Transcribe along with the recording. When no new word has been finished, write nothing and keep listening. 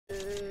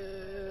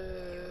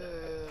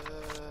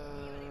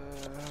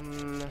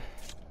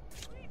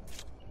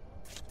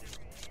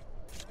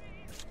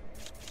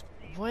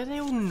Why are they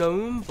all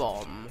gnome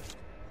bomb?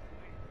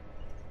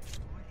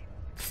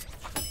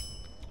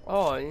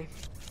 I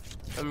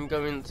am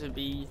going to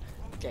be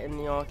getting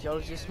the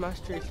archaeologist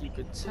master, if you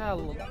could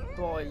tell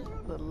by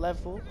the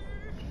level.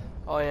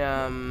 I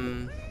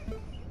am,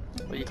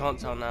 well, you can't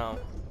tell now,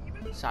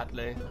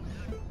 sadly.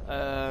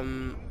 I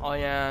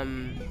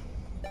am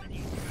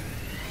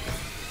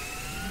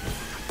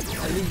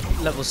elite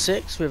level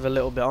 6 with a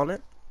little bit on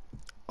it.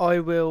 I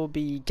will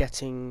be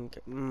getting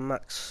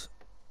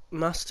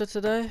master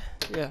today.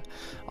 Yeah,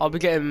 I'll be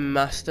getting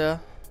master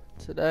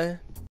today.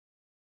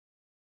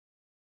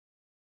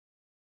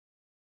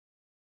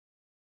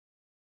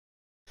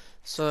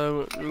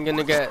 So I'm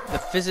gonna get the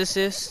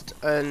physicist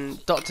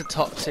and Dr.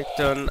 Toxic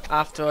done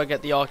after I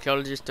get the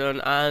archaeologist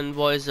done. And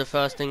what is the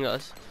first thing that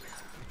I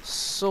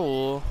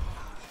saw?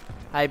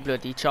 Hey,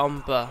 bloody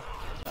chomper!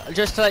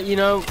 Just to let you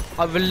know,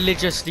 I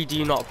religiously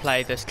do not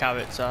play this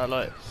character.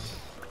 Like,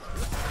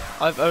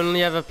 I've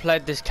only ever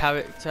played this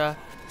character.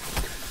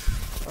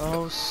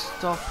 Oh,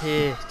 stop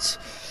it,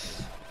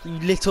 you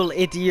little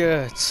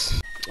idiot!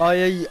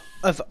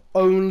 I've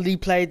only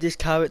played this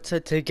character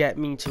to get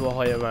me to a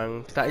higher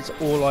rank. That is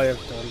all I have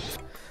done.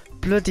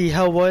 Bloody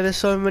hell, why are there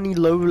so many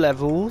low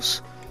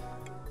levels?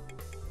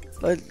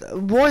 Like,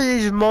 why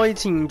is my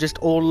team just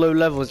all low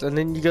levels and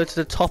then you go to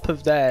the top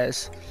of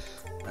theirs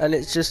and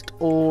it's just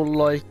all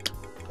like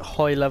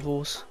high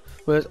levels?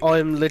 Whereas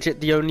I'm legit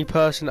the only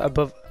person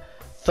above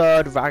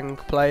 3rd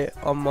rank play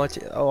on my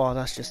team. Oh,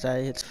 that's just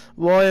it.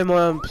 Why am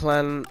I on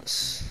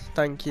plants?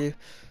 Thank you.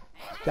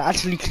 They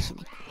actually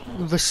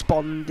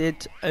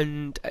responded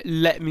and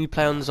let me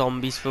play on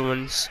zombies for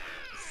once.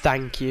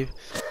 Thank you.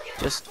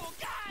 Just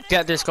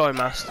get this guy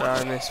master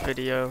in this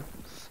video.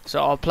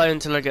 So I'll play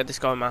until I get this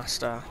guy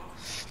master.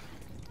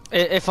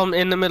 If I'm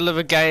in the middle of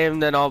a game,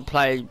 then I'll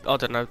play, I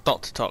don't know,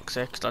 Dr.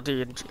 Toxic. I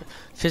do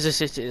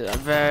physicist is a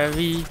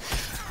very...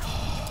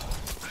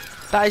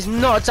 That is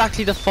not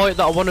exactly the fight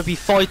that I want to be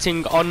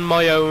fighting on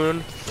my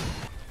own.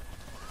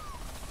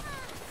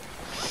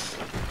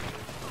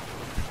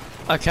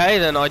 Okay,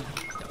 then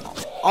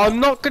I'm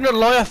not gonna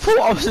lie, I thought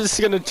I was just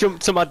gonna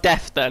jump to my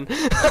death then.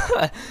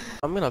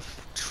 I'm gonna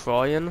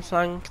try and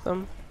flank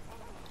them.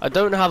 I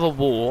don't have a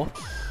war.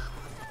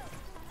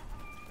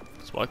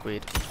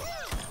 Spikeweed.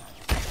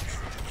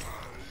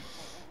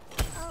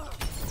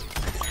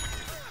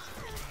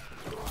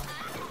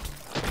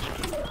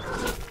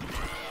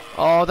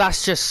 Oh,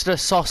 that's just a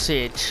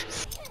sausage.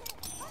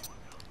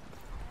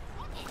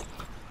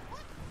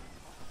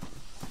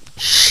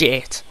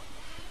 Shit.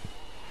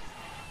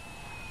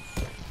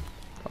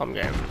 I'm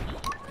game.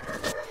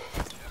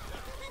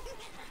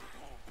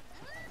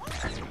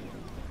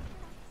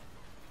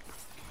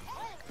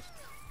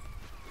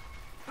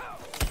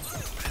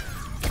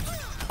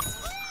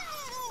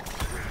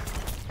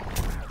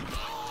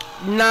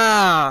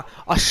 Nah,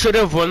 I should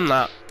have won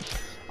that.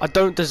 I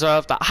don't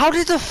deserve that. How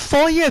did the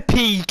fire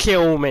pea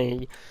kill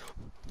me?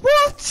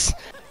 What?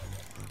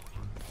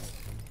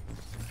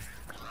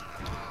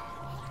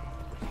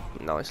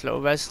 Nice little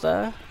res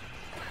there.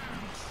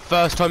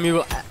 First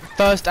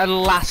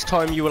and last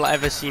time you will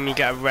ever see me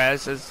get a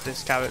res as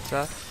this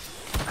character.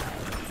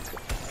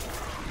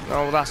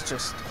 Oh, that's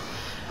just...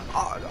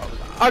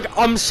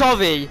 I'm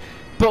sorry,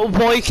 but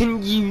why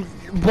can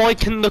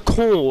the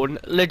corn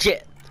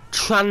legit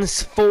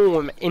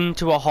transform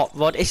into a hot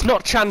rod? It's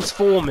not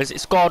Transformers,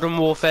 it's Garden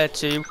Warfare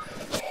 2.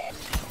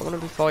 I want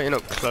to be fighting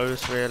up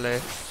close,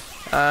 really.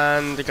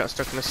 And they got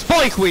stuck in a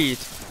spikeweed!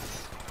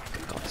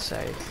 For God's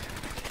sake.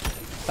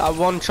 That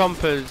one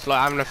chomper's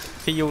like having a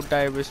field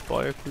day with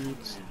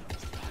spikeweeds.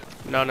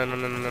 No.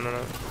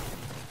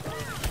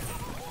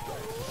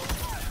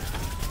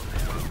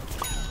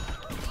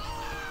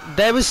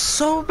 There was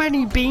so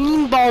many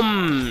beam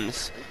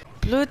bombs!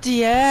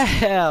 Bloody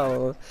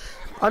hell!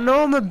 I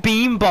know I'm a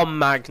beam bomb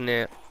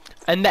magnet,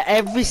 and that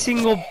every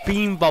single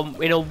beam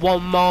bomb in a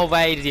 1 mile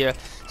radius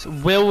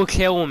will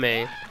kill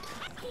me.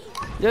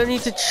 You don't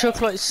need to chuck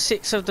like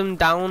 6 of them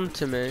down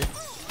to me.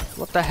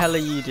 What the hell are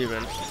you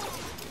doing?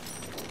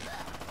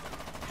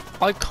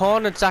 I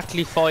can't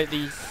exactly fight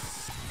these.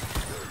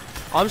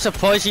 I'm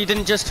surprised you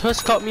didn't just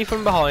husk me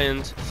from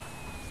behind.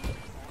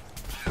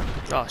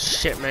 Oh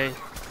shit me.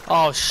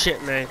 Oh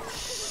shit me.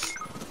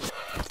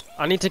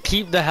 I need to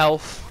keep the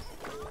health.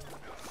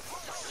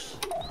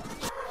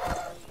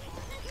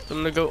 I'm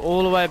gonna go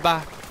all the way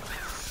back.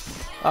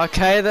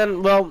 Okay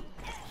then, well,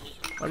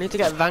 I need to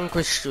get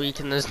Vanquish Streak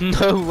and there's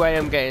no way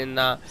I'm getting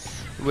that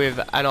with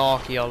an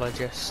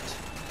archaeologist.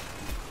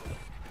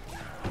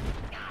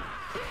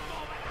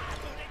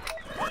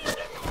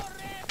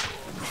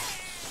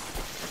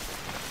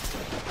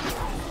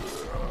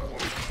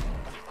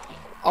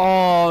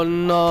 Oh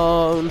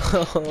no, no.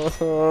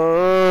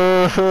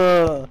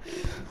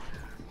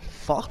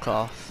 Fuck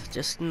off.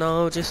 Just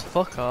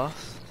fuck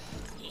off.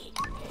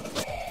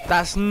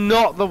 That's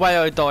not the way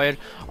I died.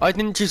 I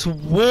didn't just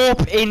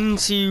warp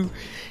into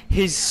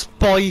his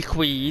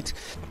spikeweed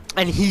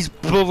and he's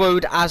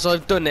burrowed as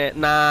I've done it.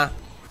 Nah.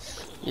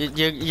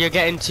 You're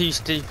getting too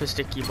super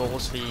sticky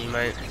balls for you,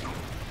 mate.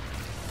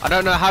 I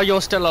don't know how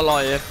you're still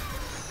alive.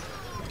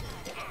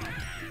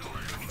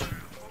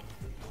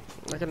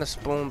 They're gonna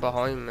spawn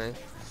behind me.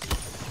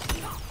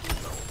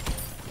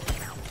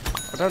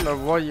 I don't know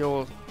why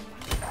you're...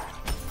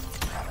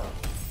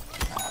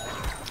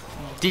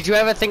 Did you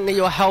ever think that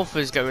your health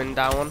was going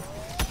down?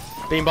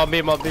 Beam bomb,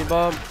 beam bomb, beam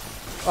bomb.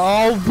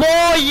 Oh,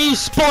 why you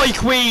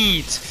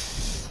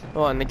spikeweed?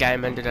 Oh, and the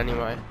game ended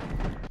anyway.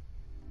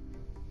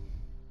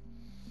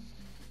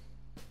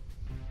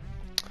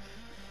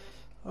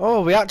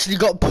 Oh, we actually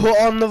got put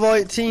on the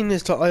right team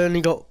this time. I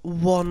only got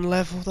one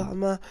level that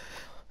match.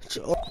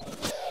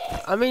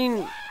 I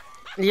mean,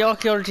 the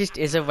archaeologist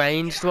is a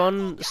ranged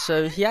one,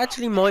 so he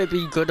actually might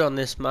be good on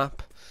this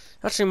map.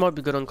 Actually might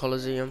be good on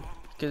Colosseum,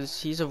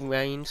 because he's a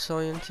ranged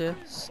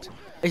scientist.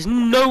 He's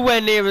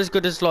nowhere near as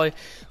good as, like,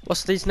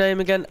 what's his name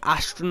again?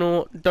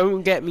 Astronaut.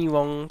 Don't get me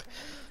wrong.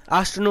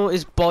 Astronaut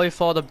is by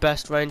far the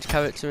best ranged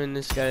character in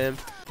this game.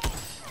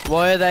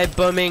 Why are they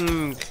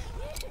bumming?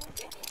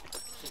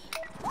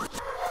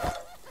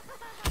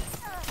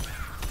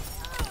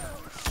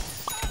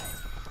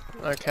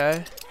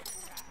 Okay.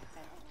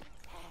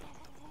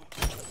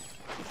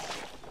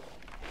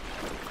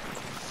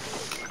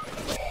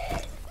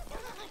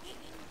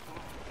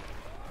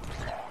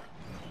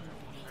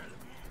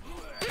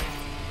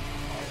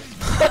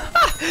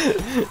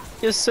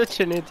 You're such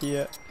an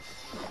idiot.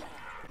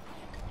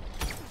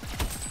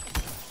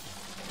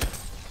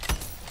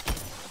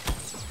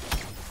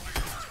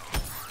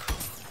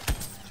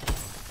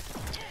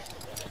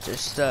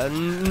 Just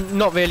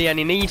not really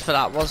any need for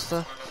that, was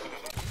there?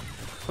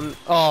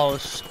 Oh,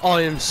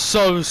 I am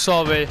so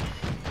sorry.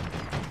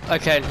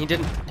 Okay, he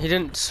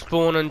didn't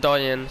spawn and die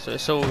in, so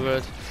it's all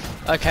good.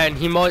 Okay, and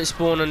he might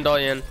spawn and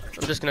die in.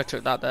 I'm just gonna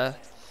chuck that there.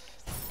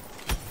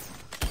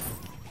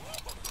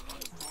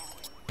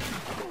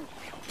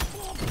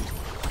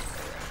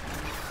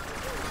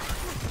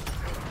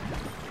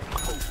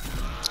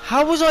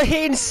 How was I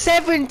hitting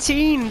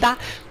 17 that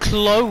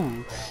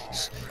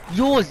close?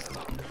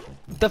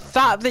 The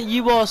fact that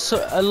you are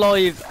so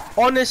alive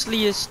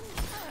honestly is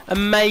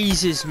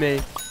amazes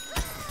me.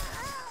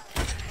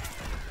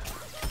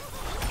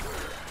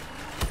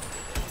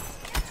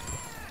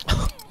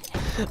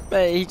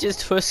 Mate, he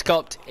just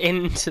scopped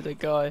into the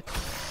guy.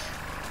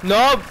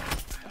 No!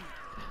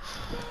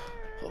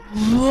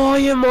 Why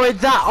am I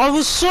that? I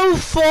was so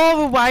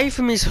far away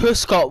from his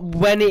huscop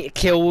when it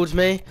killed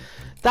me.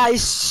 That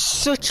is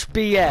such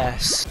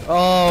BS.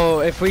 Oh,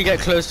 if we get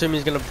close to him,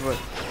 he's gonna break.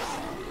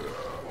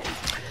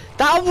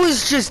 That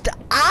was just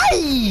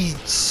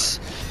AIDS!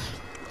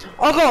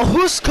 I got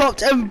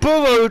huscopped and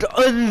burrowed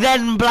and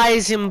then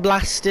blazing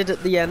blasted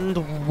at the end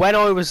when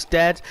I was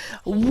dead.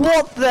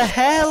 What the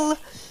hell?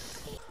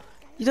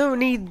 You don't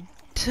need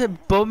to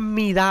bum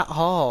me that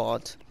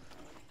hard.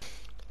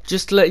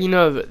 Just to let you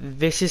know,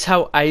 this is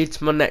how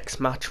AIDS my next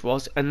match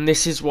was, and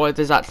this is why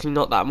there's actually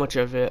not that much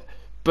of it.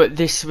 But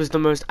this was the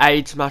most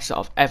AIDS match that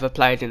I've ever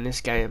played in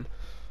this game.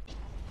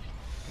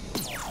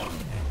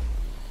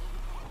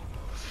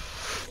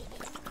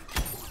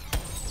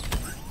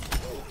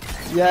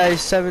 Yeah,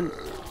 7.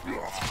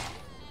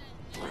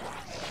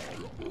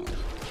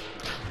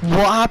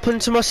 What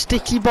happened to my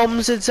sticky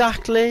bombs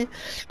exactly?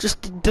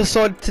 Just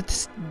decided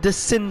to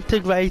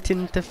disintegrate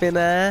into thin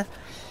air.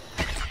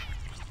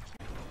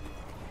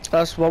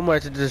 That's one way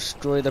to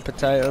destroy the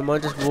potato. I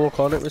might just walk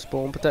on it with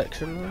spawn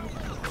protection.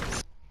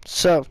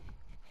 So,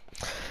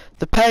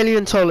 the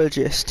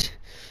paleontologist.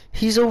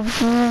 He's a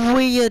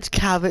weird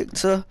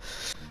character.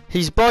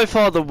 He's by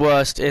far the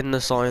worst in the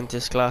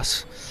scientist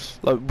class.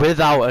 Like,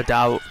 without a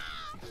doubt.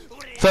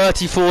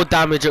 34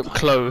 damage up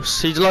close.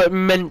 He's like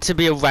meant to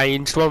be a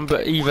ranged one,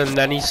 but even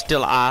then he's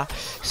still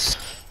ass.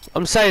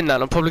 I'm saying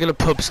that, I'm probably going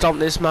to pub stomp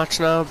this match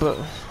now, but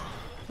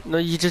no,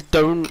 you just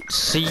don't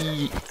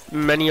see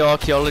many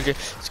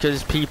archaeologists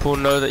because people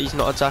know that he's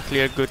not exactly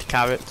a good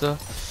character.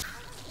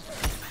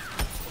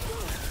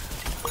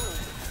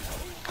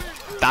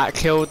 That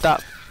killed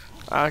that.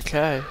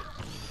 Okay.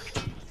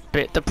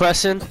 Bit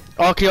depressing.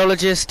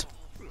 Archaeologist,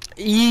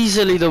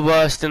 easily the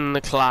worst in the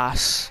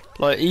class.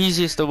 Like,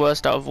 easiest the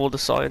worst out of all the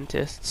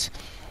scientists.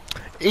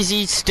 Is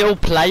he still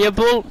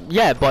playable?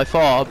 Yeah, by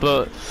far,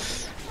 but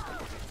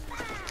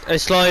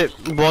it's like,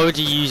 why would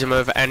you use him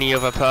over any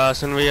other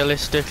person,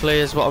 realistically,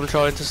 is what I'm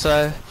trying to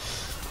say.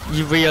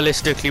 You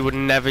realistically would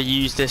never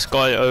use this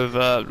guy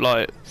over,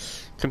 like,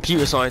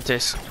 computer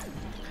scientists.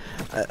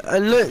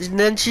 And look,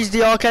 then she's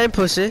the arcane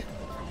pussy.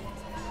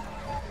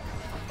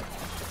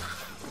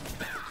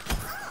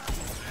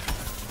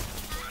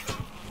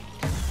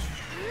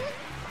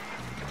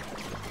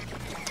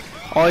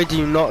 I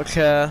do not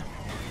care.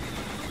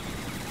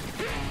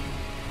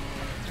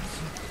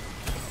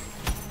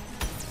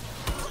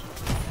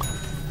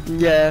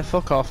 Yeah,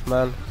 fuck off,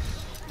 man.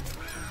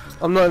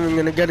 I'm not even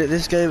gonna get it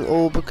this game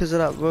all because of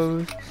that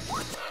road.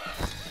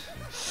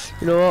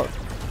 You know what?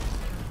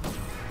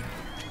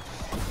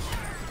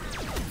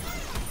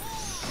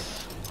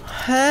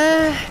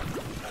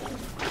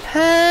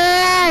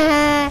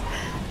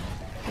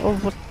 Oh,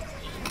 what?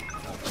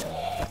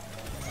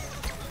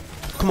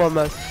 Come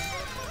on, man.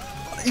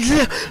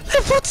 Yeah,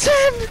 level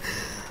 10!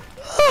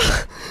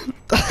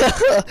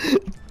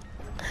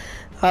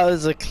 That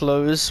was a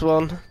close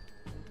one.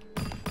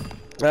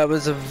 That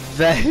was a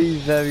very,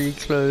 very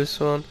close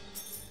one.